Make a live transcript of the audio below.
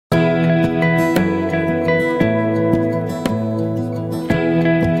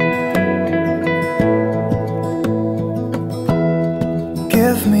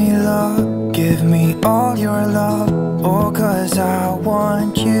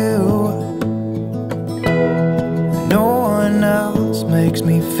makes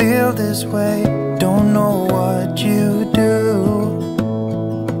me feel this way. Don't know what you do.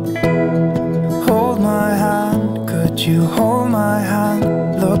 Hold my hand, could you hold my hand?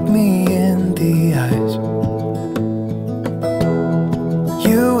 Look me in the eyes.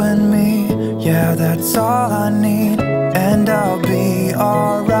 You and me, yeah, that's all I need. And I'll be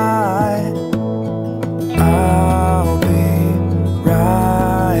alright. I'll be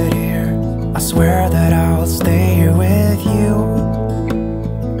right here. I swear that I'll stay here with you.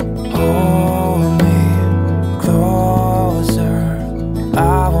 Hold me closer.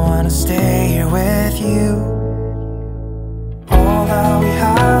 I wanna stay here with you. All that we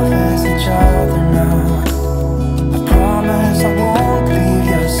have is each other now. I promise I won't leave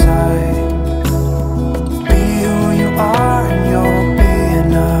your side. Be who you are and you'll be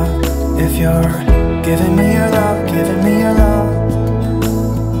enough. If you're giving me your love, giving me your love.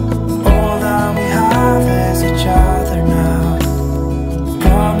 All that we have is each other now.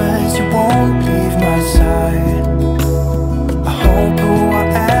 Promise you won't leave my side. I hope who I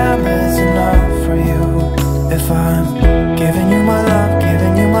am is enough for you. If I'm giving you my love,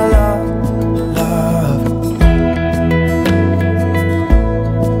 giving you my love, love.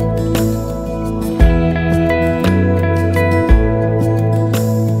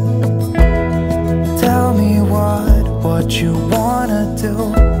 Tell me what you wanna do.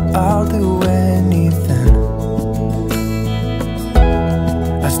 I'll do anything,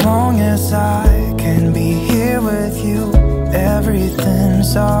 as long as I can be here with you.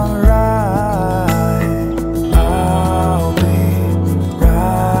 Everything's alright. I'll be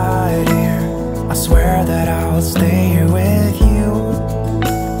right here. I swear that I'll stay here with you.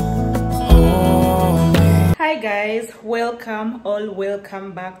 Hold me. Hi guys,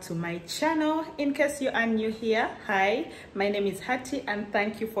 welcome back to my channel. In case you are new here, hi, my name is Hatie and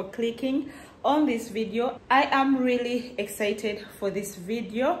thank you for clicking on this video. I am really excited for this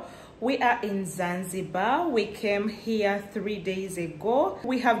video. We are in Zanzibar. We came here 3 days ago.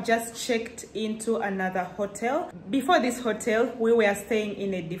 We have just checked into another hotel. Before this hotel, we were staying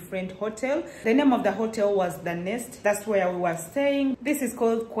in a different hotel. The name of the hotel was The Nest. That's where we were staying. This is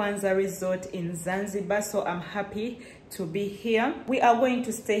called KWANZA Resort in Zanzibar, so I'm happy to be here. We are going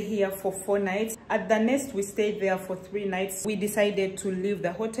to stay here for 4 nights. At The Nest, we stayed there for 3 nights. We decided to leave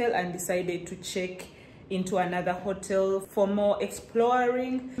the hotel and decided to check into another hotel for more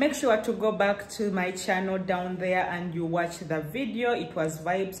exploring. Make sure to go back to my channel down there and you watch the video. It was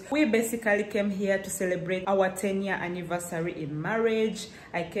vibes. We basically came here to celebrate our 10-year anniversary in marriage.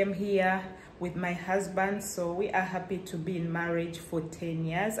 I came here with my husband, so we are happy to be in marriage for 10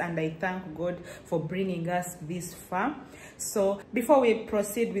 years and I thank God for bringing us this far. So before we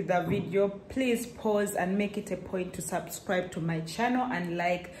proceed with the video, please pause and make it a point to subscribe to my channel and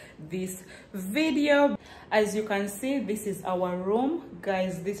like this video. As you can see, this is our room.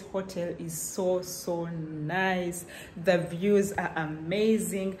 Guys, this hotel is so nice. The views are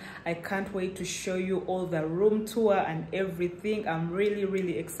amazing. I can't wait to show you all the room tour and everything. I'm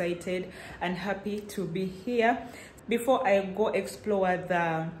really excited and happy to be here. Before I go explore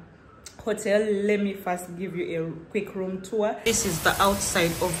the hotel, let me first give you a quick room tour. This is the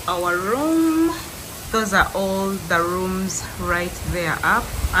outside of our room. Those are all the rooms right there up,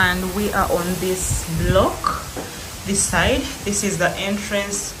 and we are on this block, this side. This is the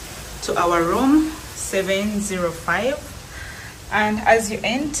entrance to our room 705, and as you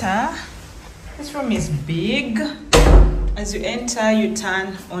enter, this room is big. As you enter, you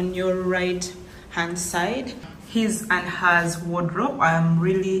turn on your right hand side, his and hers wardrobe. I am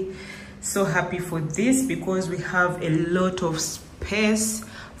really so happy for this because we have a lot of space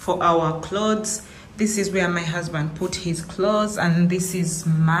for our clothes. This is where my husband put his clothes and this is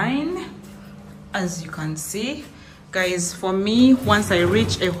mine. As you can see, guys, for me, once I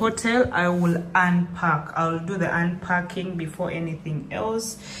reach a hotel, I will unpack. I'll do the unpacking before anything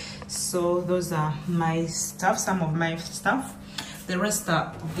else. So those are my stuff, some of my stuff. The rest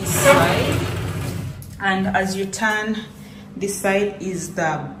are this side, and as you turn, this side is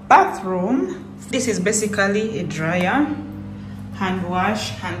the bathroom. This is basically a dryer, hand wash,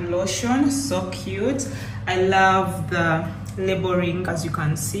 hand lotion. So cute. I love the labeling. As you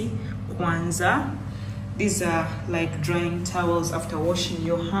can see, KWANZA. These are like drying towels after washing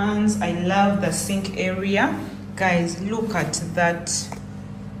your hands. I love the sink area. Guys, look at that,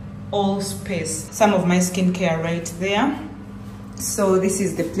 all space. Some of my skincare right there. So this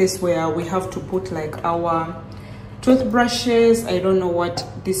is the place where we have to put like our toothbrushes. I don't know what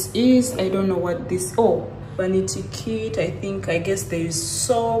this is. I don't know what this, oh, vanity kit. I guess there is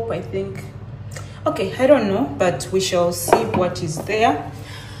soap, I think. Okay, I don't know, but we shall see what is there.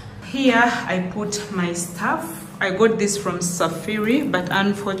 here I put my stuff. I got this from Safari, but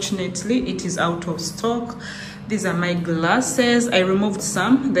unfortunately it is out of stock. These are my glasses. I removed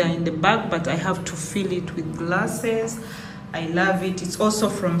some, they're in the bag, but I have to fill it with glasses. I love it. It's also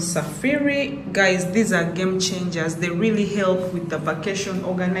from Safari. Guys, these are game changers. They really help with the vacation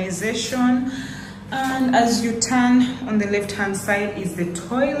organization. And as you turn, on the left hand side is the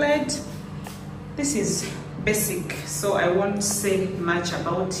toilet. This is basic, so I won't say much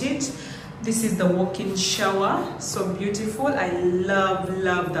about it. This is the walk-in shower, so beautiful. I love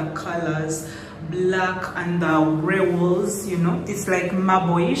the colors, black and the gray walls, you know, it's like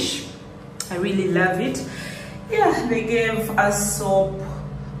marble-ish. I really love it. Yeah, they gave us soap,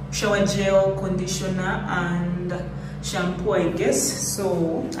 shower gel, conditioner, and shampoo, I guess.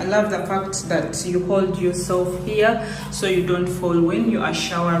 So I love the fact that you hold yourself here so you don't fall when you are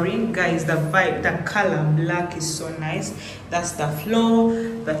showering. Guys, the vibe, the color black is so nice. That's the floor,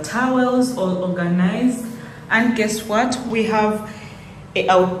 the towels all organized. And guess what, we have an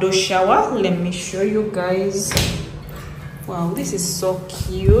outdoor shower. Let me show you guys. Wow, this is so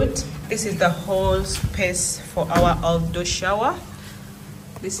cute. This is the whole space for our outdoor shower.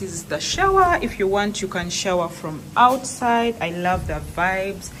 This is the shower. If you want, you can shower from outside. I love the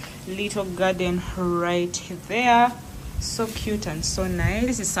vibes. Little garden right there. So cute and so nice.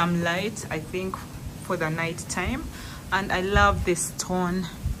 This is some light, I think, for the night time. And I love the stone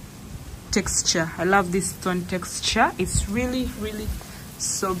texture. I love this stone texture. It's really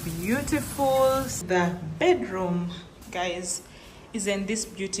so beautiful. The bedroom, guys, isn't this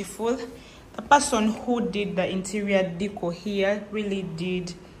beautiful? The person who did the interior decor here really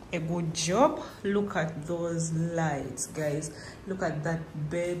did a good job. Look at those lights, guys. Look at that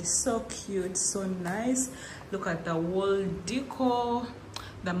bed, so cute, so nice. Look at the wall decor,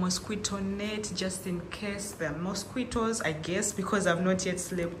 the mosquito net, just in case there are mosquitoes, I guess, because I've not yet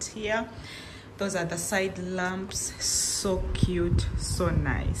slept here. Those are the side lamps, so cute, so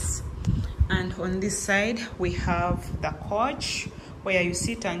nice. And on this side we have the couch where you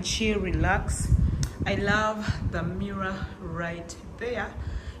sit and chill, relax. I love the mirror right there.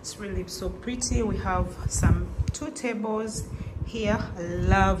 It's really so pretty. We have two tables here. I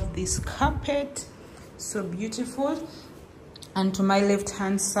love this carpet, so beautiful. And to my left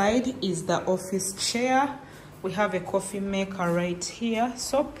hand side is the office chair. We have a coffee maker right here,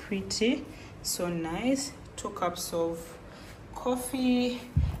 so pretty, so nice. 2 cups of coffee.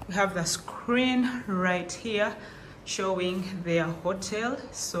 We have the screen right here showing their hotel,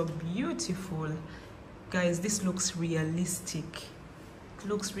 so beautiful. Guys, this looks realistic. It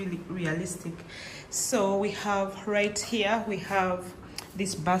looks really realistic. So we have right here, we have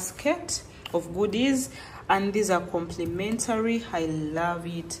this basket of goodies, and these are complimentary. I love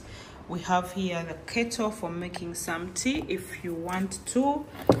it. We have here the kettle for making some tea if you want to.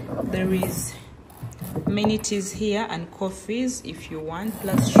 There is many teas here and coffees if you want,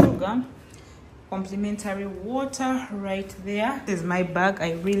 plus sugar. Complimentary water right there. This is my bag.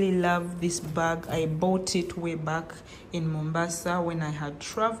 I really love this bag. I bought it way back in Mombasa when I had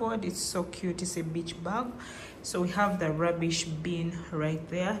traveled. It's so cute. It's a beach bag. So we have the rubbish bin right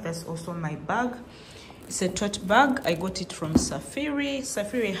there. That's also my bag. It's a tote bag. I got it from Safari.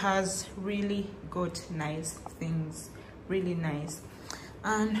 Safari has really good nice things, really nice.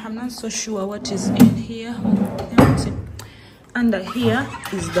 And I'm not so sure what is in here. Under here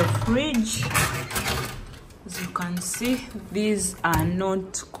is the fridge. As you can see, these are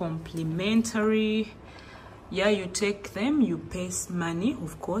not complimentary. Yeah, you take them, you pay money,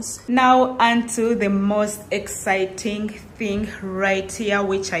 of course. Now onto the most exciting thing right here,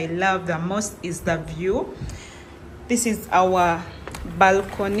 which I love the most, is the view. This is our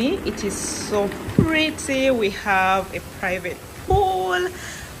balcony. It is so pretty. We have a private pool.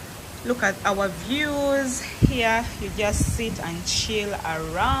 Look at our views here. You just sit and chill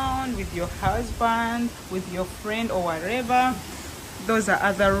around with your husband, with your friend, or whatever. Those are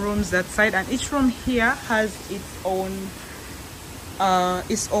other rooms that side, and each room here has its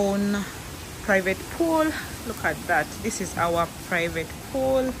own private pool. Look at that. This is our private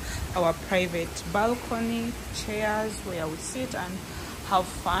pool, our private balcony, chairs where we sit and have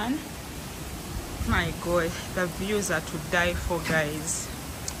fun. My God, the views are to die for, guys.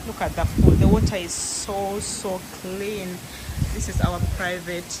 Look at the pool. The water is so clean. This is our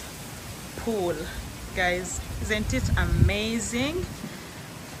private pool, guys. Isn't it amazing?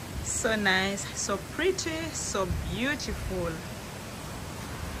 So nice, so pretty, so beautiful.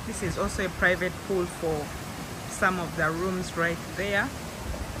 This is also a private pool for some of the rooms right there.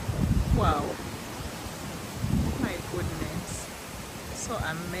 Wow, my goodness, so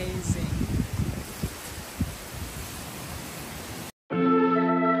amazing.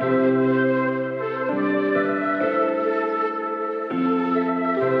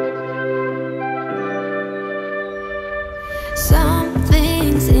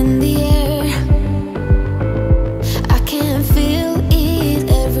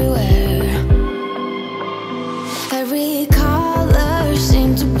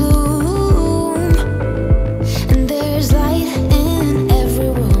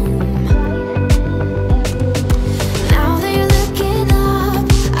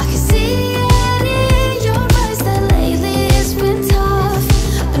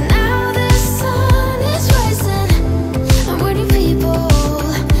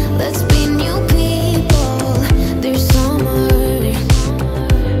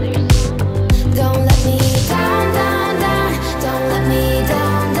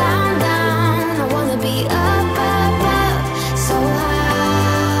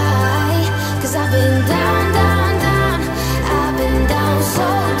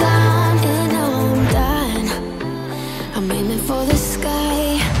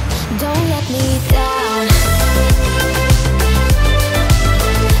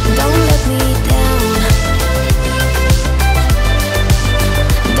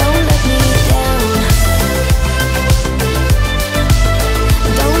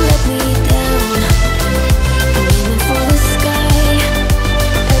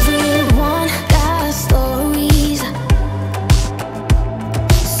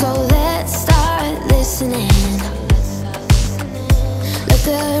 listening. Let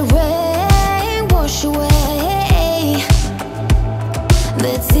the rain wash away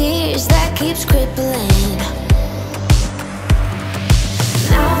the tears that keeps crippling.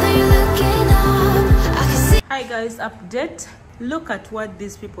 Now that you're looking up, I can see. Hi guys, update. Look at what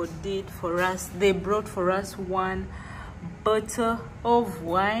these people did for us. They brought for us one bottle of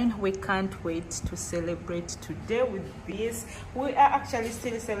wine. We can't wait to celebrate today with this. We are actually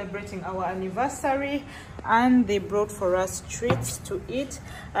still celebrating our anniversary, and they brought for us treats to eat.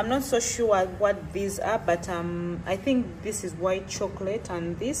 I'm not so sure what these are, but I think this is white chocolate,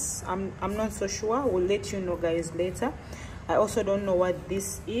 and this I'm not so sure. We'll let you know guys later. I also don't know what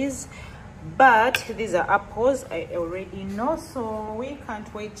this is, but these are apples. I already know, so we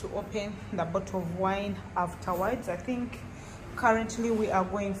can't wait to open the bottle of wine afterwards. I think currently we are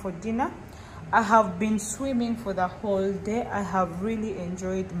going for dinner. I have been swimming for the whole day. I have really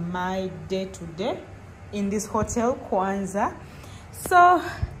enjoyed my day today in this hotel KWANZA. So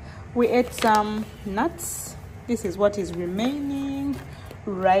we ate some nuts. This is what is remaining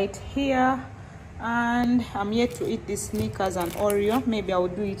right here, and I'm yet to eat this Snickers and Oreo. Maybe I will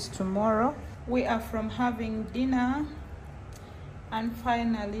do it tomorrow. We are from having dinner and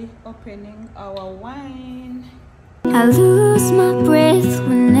finally opening our wine. I lose my breath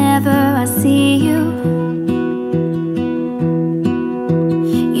whenever I see you.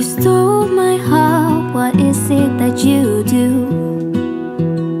 You stole my heart, what is it that you do?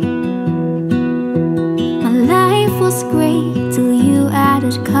 My life was great till you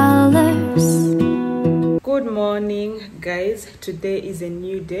added colors. Good morning guys, today is a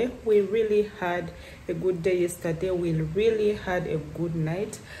new day. We really had a good day yesterday. We really had a good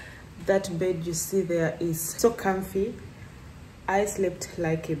night. That bed you see there is so comfy. I slept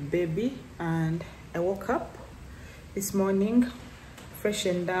like a baby, and I woke up this morning,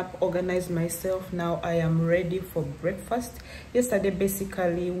 freshened up, organized myself. Now I am ready for breakfast. Yesterday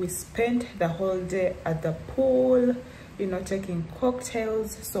basically we spent the whole day at the pool, you know, taking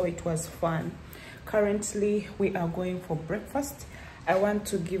cocktails, so it was fun. Currently we are going for breakfast. I want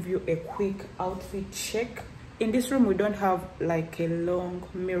to give you a quick outfit check. In this room we don't have like a long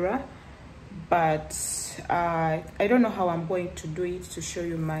mirror, but I don't know how I'm going to do it to show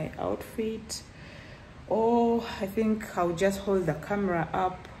you my outfit. Oh, I think I'll just hold the camera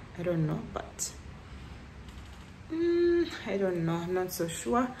up. I don't know, but I don't know, I'm not so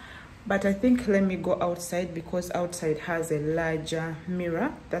sure. But I think let me go outside, because outside has a larger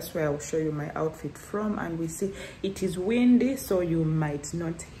mirror. That's where I'll show you my outfit from. And we see it is windy, so you might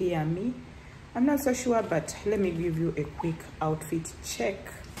not hear me. I'm not so sure, but let me give you a quick outfit check.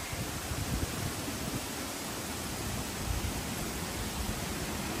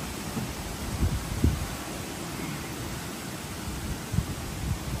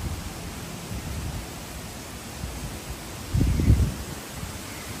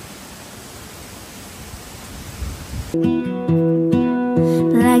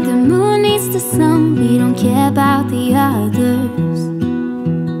 Like the moon needs the sun, we don't care about the others.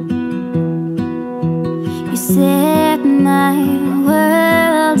 You set my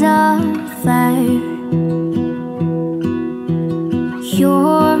world on fire.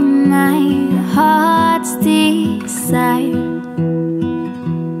 You're my heart's desire.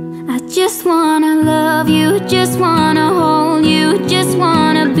 I just wanna love you, just wanna hold you, just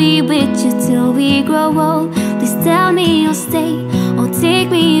wanna be with you till we grow old. Please tell me you'll stay or take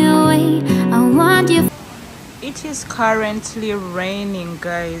me away. I want you. It is currently raining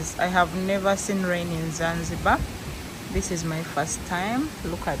guys. I have never seen rain in Zanzibar. This is my first time.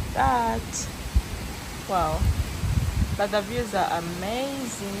 Look at that. Wow, but the views are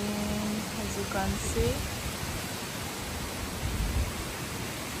amazing, as you can see.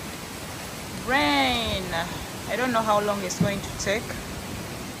 Rain. I don't know how long it's going to take,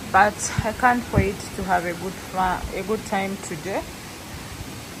 but I can't wait to have a good time today.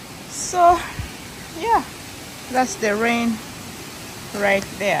 So yeah, that's the rain right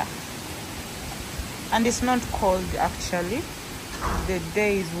there, and it's not cold actually. The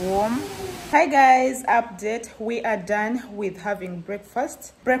day is warm. Hi guys, update. We are done with having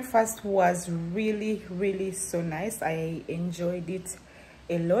breakfast. Breakfast was really so nice. I enjoyed it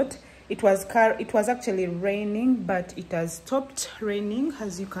a lot. It was actually raining, but it has stopped raining,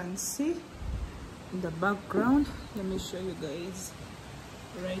 as you can see in the background. Let me show you guys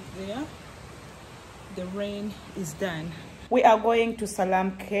right there. The rain is done. We are going to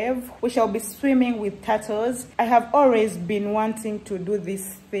Salam Cave. We shall be swimming with turtles. I have always been wanting to do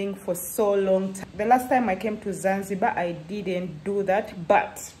this thing for so long. The last time I came to Zanzibar, I didn't do that,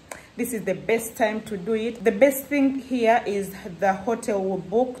 but this is the best time to do it. The best thing here is the hotel we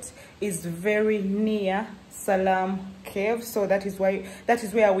booked is very near Salam Cave, so that is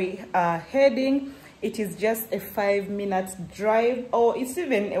where we are heading. It is just a 5-minute drive, or it's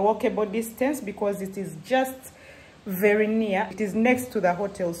even a walkable distance because it is just very near. It is next to the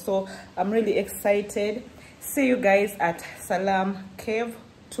hotel, so I'm really excited. See you guys at Salam Cave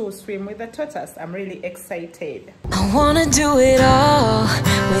to swim with the tortoise. I'm really excited. I wanna do it all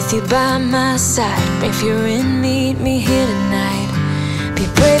with you by my side. If you're in, meet me here tonight. Be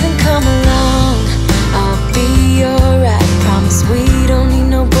brave and come along, I'll be alright. Promise we don't need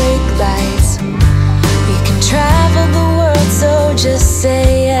no brake lights. We can travel the world, so just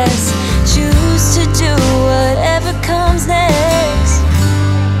say yes. Choose to do whatever comes next.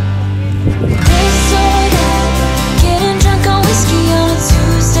 This or that, getting drunk on whiskey on a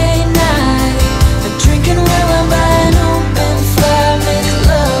Tuesday night, or drinking red wine by an open fire, make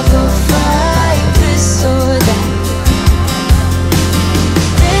love or fight. This or that,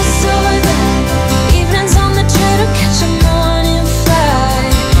 this or that, evenings on the train or catch a morning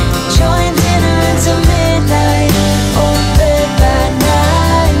flight, enjoying dinner until midnight, or bed by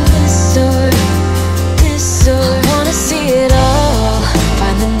night. This or I wanna see it all,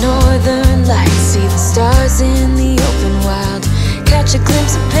 find the northern lights, see the stars in the open wild, catch a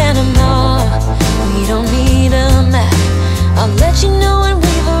glimpse of Panama. We don't need a map, I'll let you know when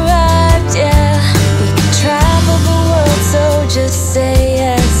we've arrived, yeah. We can travel the world, so just say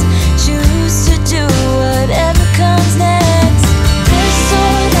yes. Choose to do whatever comes next. This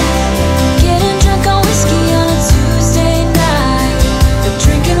or that, getting drunk on whiskey on a Tuesday night, or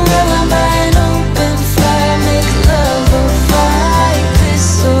drinking red wine by an open fire, make love or fight.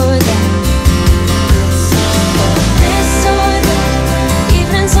 This or that, this or that,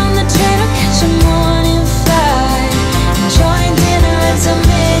 evenings on the train or catch a morning flight, enjoying dinner until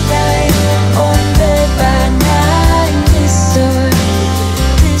midnight, or bed by night. This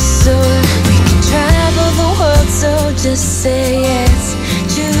or we can travel the world, so just say yes.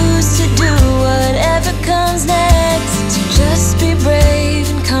 Choose to do whatever comes next. So just be brave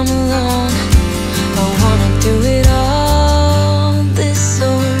and come along, I wanna do it all. This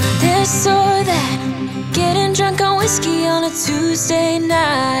or that, getting drunk on whiskey on a Tuesday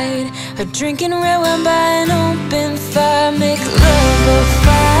night, or drinking red wine by an open fire, make love or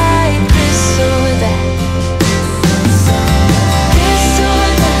fight. This or that, this or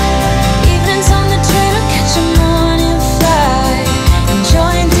that, evenings on the train or catch a morning flight,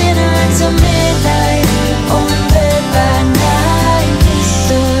 enjoying dinner until midnight, or in bed by night. This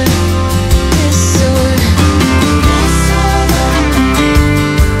or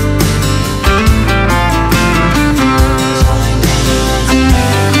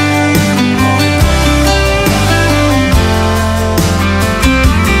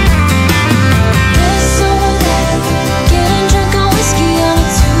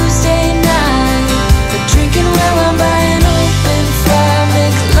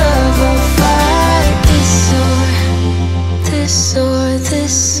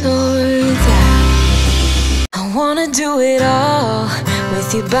do it all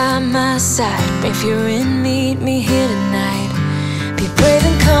with you by my side. If you're in, meet me here tonight. Be brave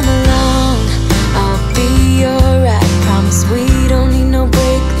and come along, I'll be alright. Promise we don't need no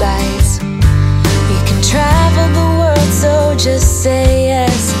brake lights. We can travel the world, so just say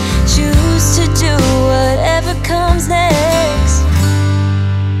yes. Choose to do whatever comes next.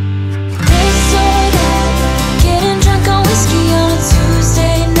 This or that, getting drunk on whiskey on a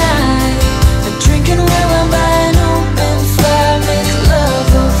Tuesday night, or drinking red wine by an open fire, make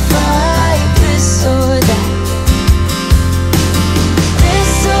love or fight. This or that,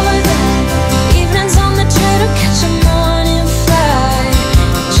 this or that, evenings on the train or catch a morning flight,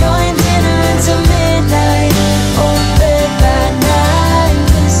 enjoying dinner until midnight, or bed by night.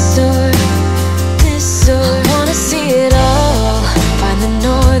 This or I wanna see it all, find the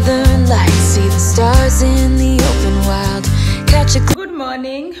northern lights, see the stars in the open wild, catch a Good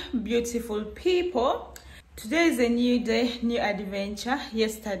morning, beautiful people. Today is a new day, new adventure.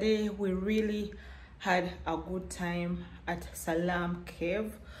 Yesterday we really had a good time at Salam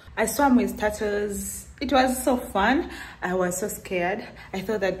Cave. I swam with turtles. It was so fun. I was so scared. I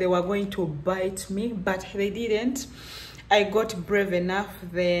thought that they were going to bite me, but they didn't. I got brave enough,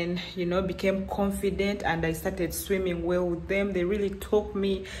 then, you know, became confident, and I started swimming well with them. They really took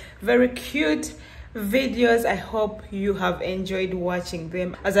me. Very cute videos. I hope you have enjoyed watching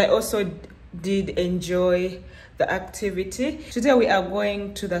them, as I also did enjoy the activity. Today we are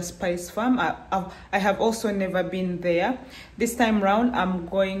going to the spice farm. I have also never been there. This time round I'm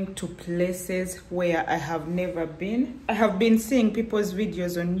going to places where I have never been. I have been seeing people's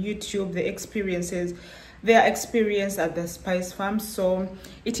videos on YouTube, the experiences, their experience at the spice farm, so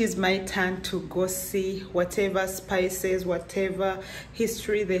it is my turn to go see whatever spices, whatever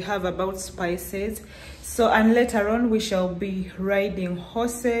history they have about spices. So, and later on we shall be riding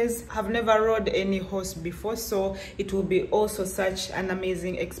horses. I've never rode any horse before, so it will be also such an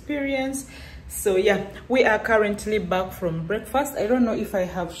amazing experience. So yeah, we are currently back from breakfast. I don't know if I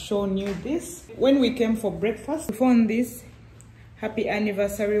have shown you this. When we came for breakfast, we found this happy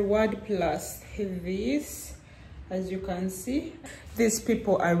anniversary word plus this. As you can see, these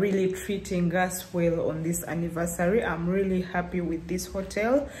people are really treating us well on this anniversary. I'm really happy with this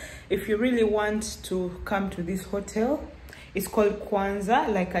hotel. If you really want to come to this hotel, it's called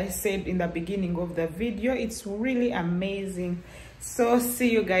KWANZA. Like I said in the beginning of the video, it's really amazing. So see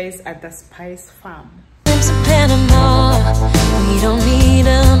you guys at the spice farm. Panama, we don't need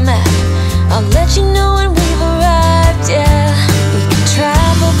a map. I'll let you know when we've arrived. Yeah, we can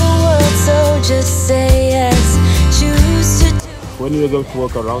travel the world, so just say yes. Choose to. When you're going to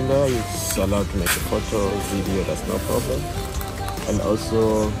walk around there, it's allowed to make a photo, video, that's no problem. And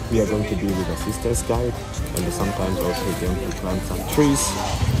also, we are going to be with assistance guide, and sometimes also we're going to plant some trees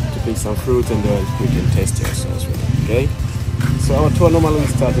to pick some fruit, and then we can taste it as well. Okay. So our tour normally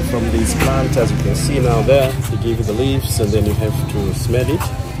started from this plant, as you can see now there. They give you the leaves and then you have to smell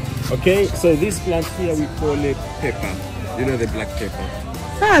it. Okay, so this plant here we call it pepper. You know the black pepper.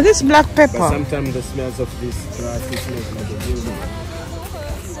 Ah, this black pepper. But sometimes the smells of this grass smells like a building.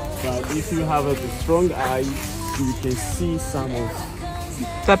 But if you have a strong eye, you can see some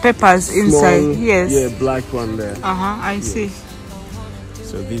of the peppers inside. Small, Yes. yeah, black one there. I see.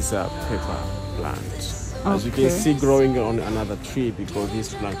 So these are pepper plants. As you Okay. can see growing on another tree because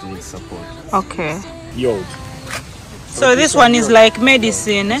this plant needs support. Okay. Yield. So this one is like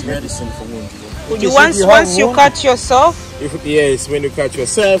medicine, eh? Medicine for wounds. Once you cut yourself. Yes, when you cut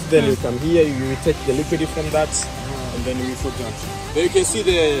yourself, then you come here, you will take the liquid from that, and then we put that. Then you can see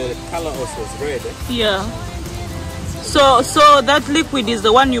the color also is red. Eh? Yeah. So that liquid is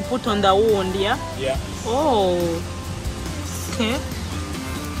the one you put on the wound, yeah? Yeah. Oh. Okay.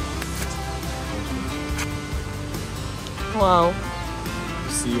 Wow.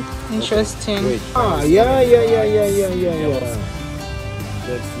 See? Interesting. Okay. Wait. Ah, yeah.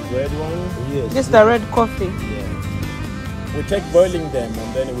 That's the red one. Yes. This is the red coffee. Yeah. We take boiling them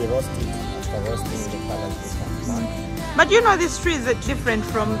and then we roast it. After roasting, the colors become black. But you know this tree is different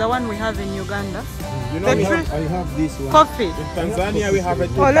from the one we have in Uganda. You know, I have this one. Coffee. in Tanzania we have a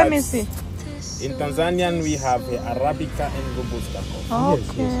two Oh, let me types. see. In Tanzanian we have a Arabica and Robusta coffee.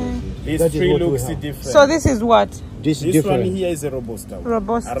 Okay. This That is tree what we looks have. different. So this is what? This is This different. one here is a Robusta.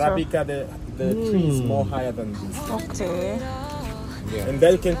 Robusta. Arabica, the tree is more higher than this. Okay. Yeah. And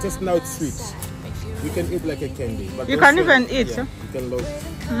then you can taste now it's sweet. You can eat like a candy. But You also, can even eat, yeah, huh? you can look.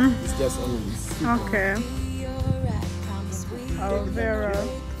 It's just only sweet. Okay. Aloe vera.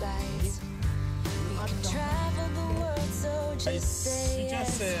 You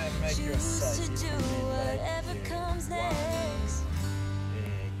just make your size. If you need like a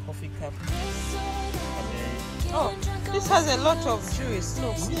coffee cup. Oh, this has a lot of juice.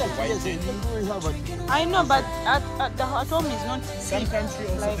 Look. White tea. I know, but at home is not Some thick. country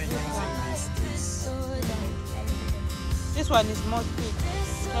also Like they're this using one. this juice. This one is more thick.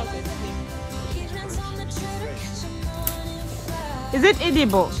 Not as thick. Is it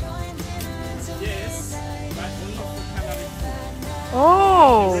edible? Yes, but only for coloring food.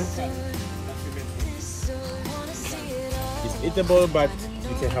 Oh. It's eatable, but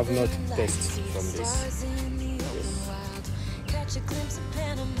you can have not taste from this.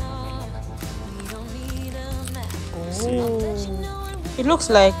 It looks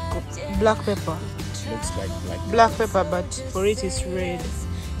like black pepper. Looks like Black pepper, but for it is red.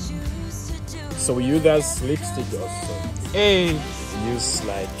 so we use as lipstick also. Hey. Use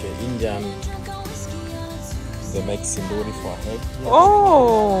like Indian. They make sinduri for head.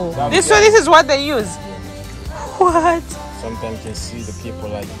 Oh. This is what they use. What? Sometimes you can see the people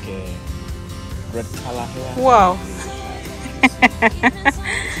like red color hair. Wow.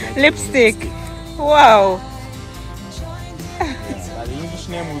 Lipstick. Wow. But the English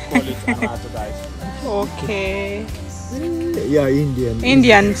name we call it anatodite. Okay. Yeah, Indian.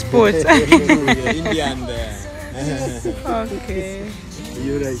 Indian sport. Indian Okay.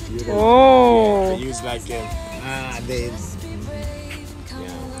 You're right. Oh. they use like they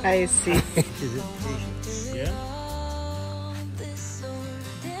I see. yeah.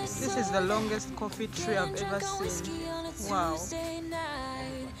 This is the longest coffee tree I've ever seen. Wow.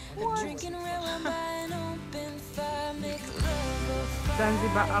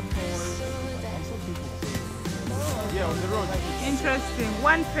 Zanzibar apple. Yeah, on the road. Interesting.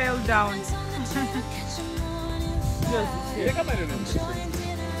 One fell down. I'm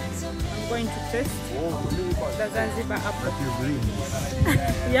going to test the Zanzibar apple.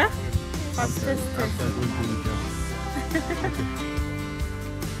 Yeah? First test.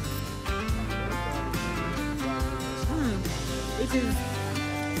 It is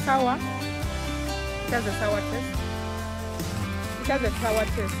sour. It has a sour taste. It has a sour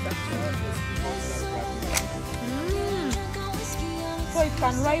taste actually. So it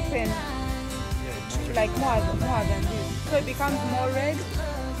can ripen like more than this. So it becomes more red,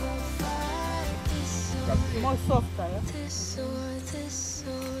 more softer.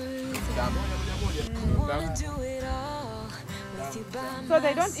 Yeah? So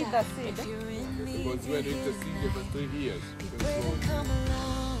they don't eat the seed. Because when it's a seed for 3 years,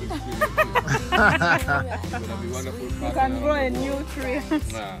 You can grow a new tree. if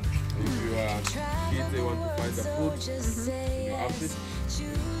you are kids, they want to find the food, you have it.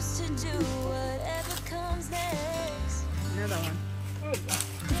 Another one.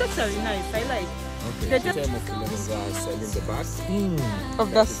 It's actually nice. I like. Okay. They The just time of lemons are selling the back.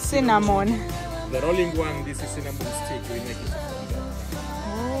 of the cinnamon. The rolling one, this is cinnamon stick. We make it from that.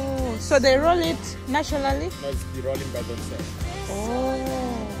 Oh, so they roll it naturally. No, it's the rolling by themselves.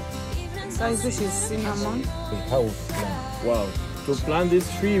 Oh, guys, this is cinnamon. Wow. To plant this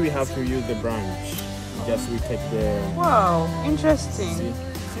tree, we have to use the branch. Just we take the. Wow, interesting.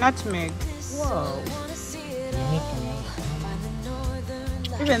 Nutmeg. Wow.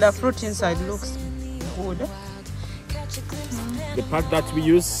 Even the fruit inside looks good. The part that we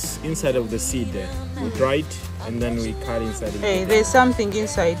use inside of the seed, we dry it and then we cut inside of Hey, it. there's something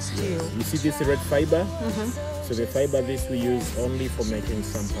inside still. You see this red fiber? So the fiber this we use only for making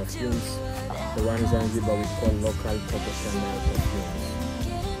some perfumes. The one Zanzibar we call local Coco Chanel perfumes.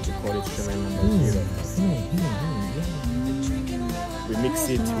 We call it Chanel number 0. We mix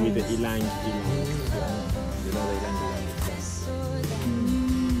it with the ylang ylang. You know the ylang ylang.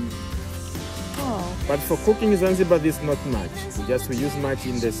 But for cooking Zanzibar, this is not much. We use much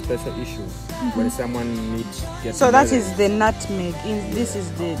in the special issues when someone needs. So that is the nutmeg. This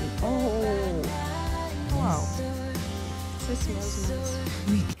is the. Oh, wow. This smells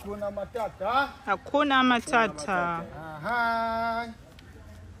nice. Kuna matata. Hakuna matata. Aha.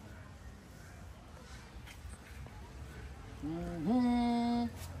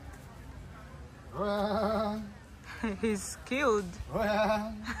 He's skilled.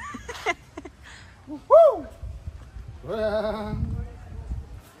 Woo!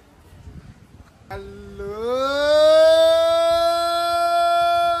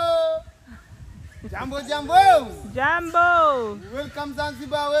 Hello. Jambo, jambo. Jambo. Welcome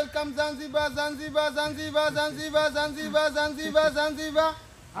Zanzibar, welcome Zanzibar, Zanzibar, Zanzibar, Zanzibar, Zanzibar, Zanzibar, Zanzibar.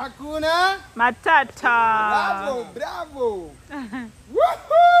 Hakuna Matata. Bravo, bravo.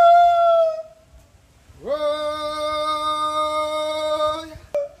 Woohoo! Whoa!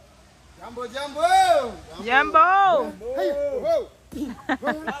 Jambo, jambo. Jambo. Hey, whoa.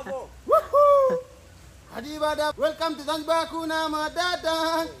 Bravo. Woohoo! Adibada, welcome to Zanzibar. Hakuna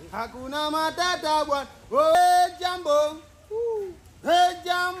matata, hakuna matata bwana. Oh, hey, jambo. Hey,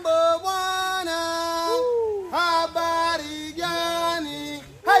 jambo bwana. Habari gani?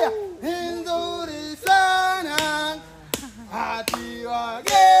 Haya, nzuri sana. Hati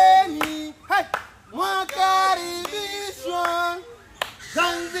wageni. Hey, mwakaribishwa.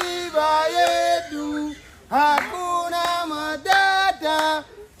 Zanzibar yetu. Hakuna matata.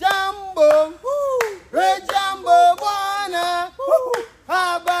 Jambo. Hey, jambo bwana.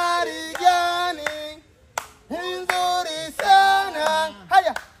 Habari gani? Nzuri sana.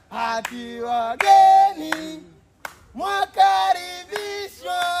 Haya, hati wageni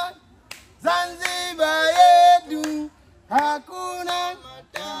mwakaribishwa. Zanzibar yetu hakuna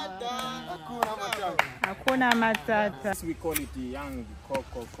matata. Hakuna matata. Hakuna matata. We call it young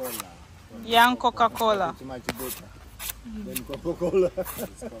Coca-Cola. Young Coca-Cola. Too much butter. Then Coca-Cola.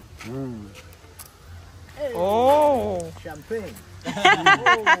 Oh, Champagne.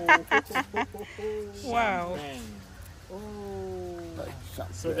 wow.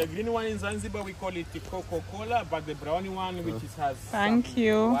 So the green one in Zanzibar we call it Coca-Cola, but the brown one which is has Thank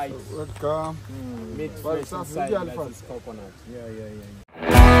you. white Welcome. meat Well, fresh something inside real that fun. is coconut. Yeah.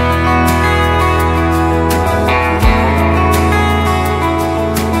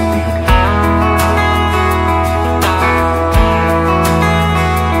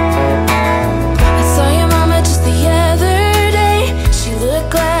 I saw your mama just the other day. She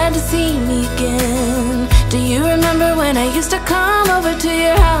looked glad to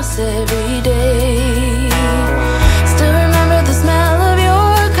promise every day. Still remember the smell of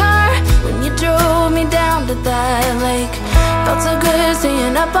your car when you drove me down to that lake. Felt so good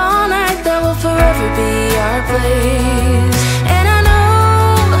staying up all night. That will forever be our place. And I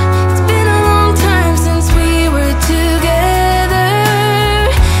know it's been a long time since we were together.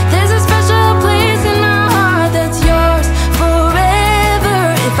 There's a special place in my heart that's yours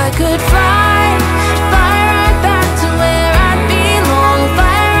forever. If I could fly right back to where I belong,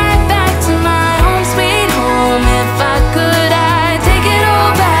 fly right back to my home sweet home. If I could, I'd take it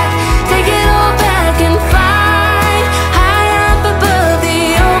all back and fly high up above the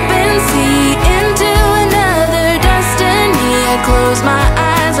open sea into another destiny. I close my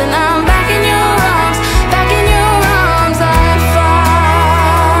eyes and I'm back in your arms, back in your arms. I'd fly.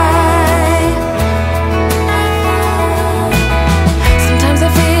 Sometimes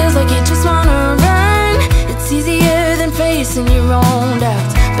it feels like you just wanna run. It's easier than facing your own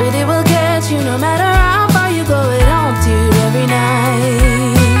doubts, but it will get you no matter how far you go. It haunts you every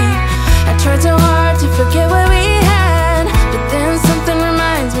night. I tried so hard to forget what we had, but then something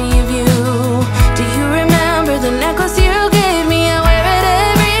reminds me of you. Do you remember the necklace you gave me? I wear it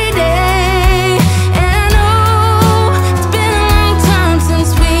every day. And I know it's been a long time since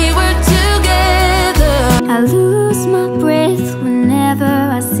we were together. I lose my breath whenever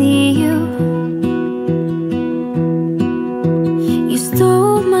I see you. You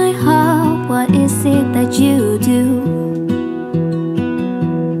stole my heart, what is it that you do?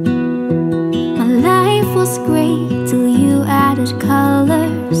 My life was great till you added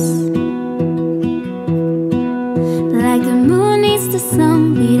colors. Like the moon needs the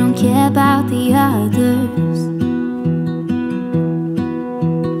sun, we don't care about the others.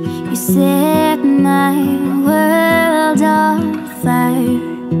 You set my world on fire.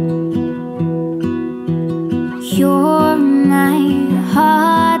 You're my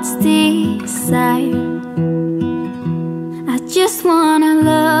heart's desire. I just wanna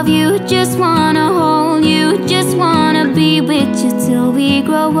love you, just wanna hold you, just wanna be with you till we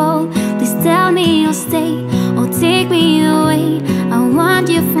grow old. Please tell me you'll stay or take me away. I want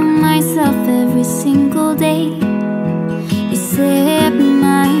you for myself every single day. You set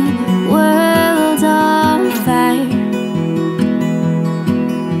my world on fire.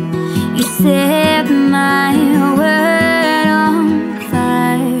 You set my world on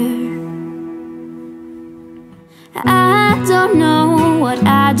fire. I don't know what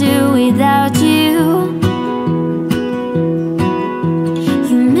I'd do without you.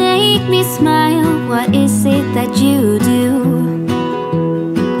 You make me smile, what is it that you do?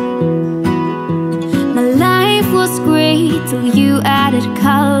 My life was great till you added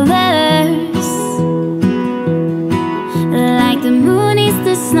colors. Like the moon is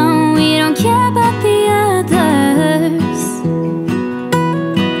the snow, we don't care about the others.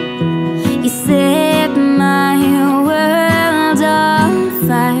 You set my world on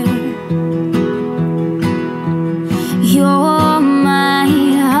fire. You're my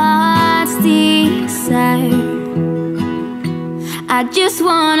heart's desire. I just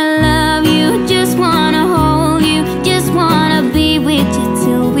wanna love you, just wanna hold you, just wanna be with you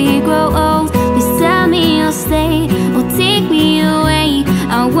till we grow old. Please tell me you'll stay or take me away.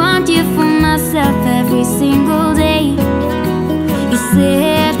 I want you for myself every single day. You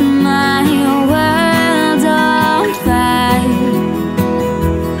set my world on fire.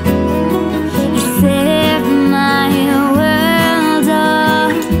 You set my world on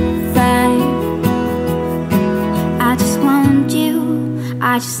fire. I just want you,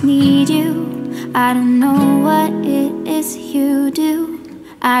 I just need you. I don't know what it is you do.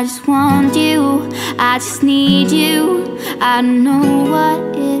 I just want you, I just need you. I don't know what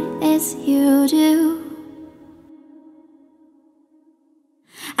it is you do.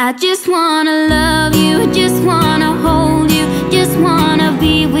 I just wanna love you, just wanna hold you, just wanna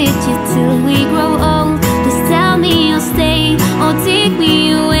be with you till we grow old. Please tell me you'll stay or take me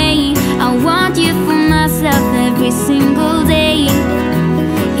away. I want you for myself every single day.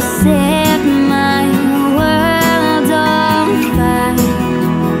 You set my world on fire.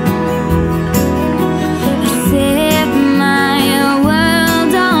 You set my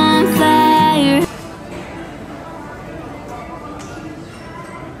world on fire.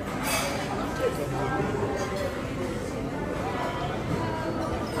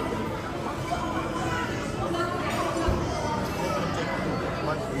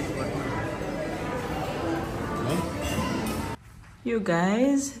 You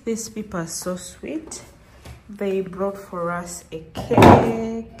guys, these people are so sweet. They brought for us a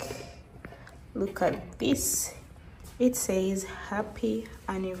cake. Look at this. It says happy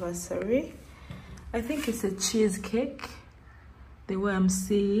anniversary. I think it's a cheesecake. the way I'm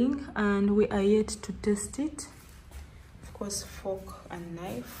seeing, and we are yet to taste it. Of course, fork and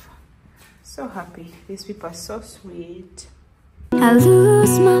knife. So happy. These people are so sweet. I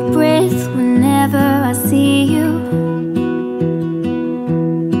lose my breath whenever I see you.